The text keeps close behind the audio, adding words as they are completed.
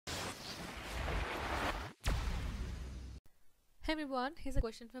Hey everyone, here's a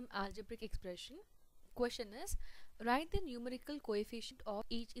question from algebraic expression. Question is, write the numerical coefficient of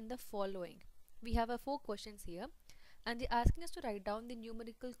each in the following. We have 4 questions here and they're asking us to write down the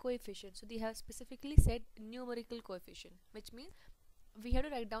numerical coefficient. So they have specifically said numerical coefficient, which means we have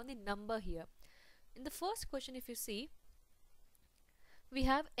to write down the number here. In the first question, if you see, we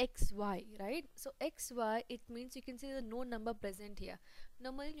have xy, right? So xy, it means you can see the no number present here.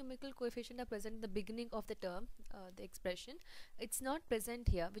 Normally numerical coefficient are present in the beginning of the term, the expression. It's not present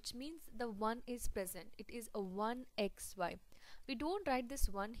here, which means the 1 is present. It is a 1xy. We don't write this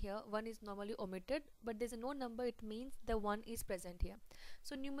 1 here. 1 is normally omitted, but there's a no number. It means the 1 is present here.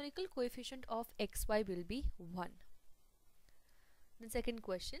 So numerical coefficient of xy will be 1. The second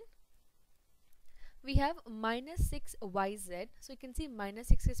question, we have minus 6yz. So you can see minus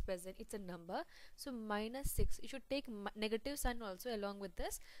 6 is present. It's a number. So minus 6, you should take negative sign also along with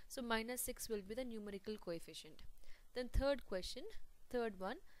this. So minus 6 will be the numerical coefficient. Then third question, third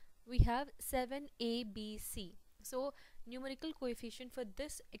one, we have 7abc. So numerical coefficient for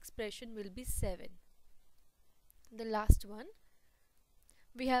this expression will be 7. The last one,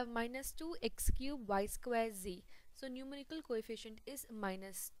 we have minus 2x cube y square z. So numerical coefficient is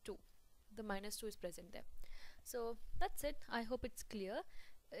minus 2. The minus 2 is present there. So that's it. I hope it's clear.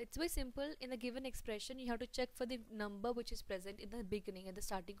 It's very simple. In the given expression, you have to check for the number which is present in the beginning, at the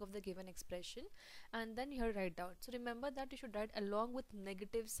starting of the given expression, and then you have to write down. So remember that you should write along with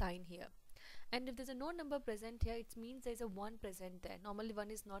negative sign here. And if there's a no number present here, it means there's a 1 present there. Normally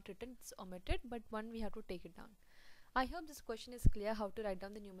 1 is not written, it's omitted, but 1 we have to take it down. I hope this question is clear how to write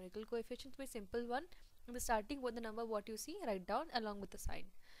down the numerical coefficient. Very simple one. In the starting with the number what you see, write down along with the sign.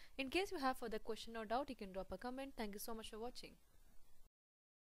 In case you have further question or doubt, you can drop a comment. Thank you so much for watching.